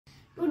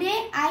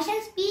Today I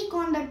shall speak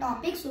on the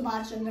topic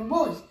Subhash Chandra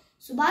Bose.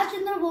 Subhash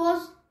Chandra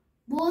Bose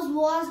was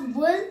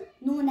well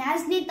known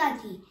as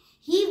Netaji.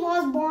 He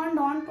was born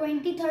on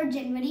 23rd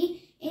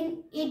January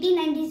in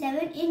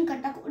 1897 in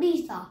Cuttack,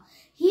 Odisha.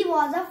 He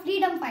was a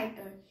freedom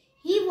fighter.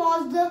 He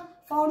was the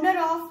founder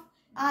of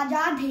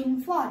Azad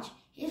Hind Fauj.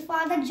 His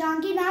father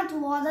Janki Nath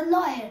was a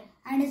lawyer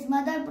and his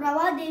mother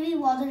Prabha Devi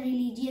was a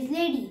religious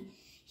lady.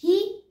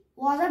 He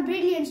was a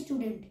brilliant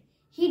student.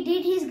 He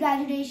did his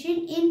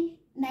graduation in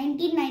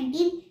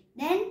 1919.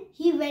 Then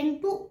he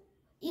went to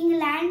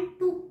England.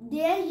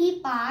 There he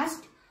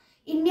passed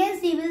Indian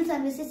Civil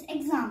Services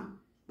exam.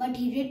 But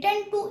he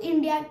returned to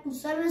India to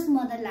serve his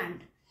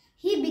motherland.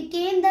 He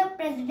became the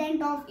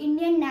president of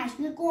Indian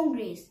National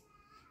Congress.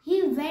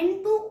 He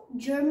went to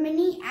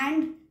Germany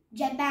and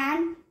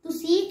Japan to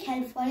seek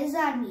help for his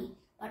army.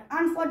 But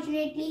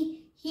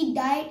unfortunately, he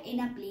died in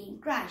a plane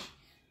crash.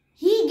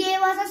 He gave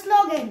us a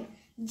slogan,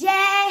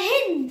 Jai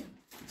Hind,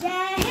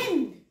 Jai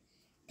Hind.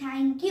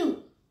 Thank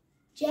you.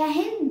 Jai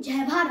Hind,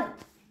 Jai Bharat.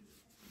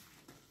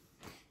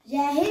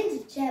 Jai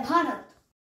Hind, Jai Bharat.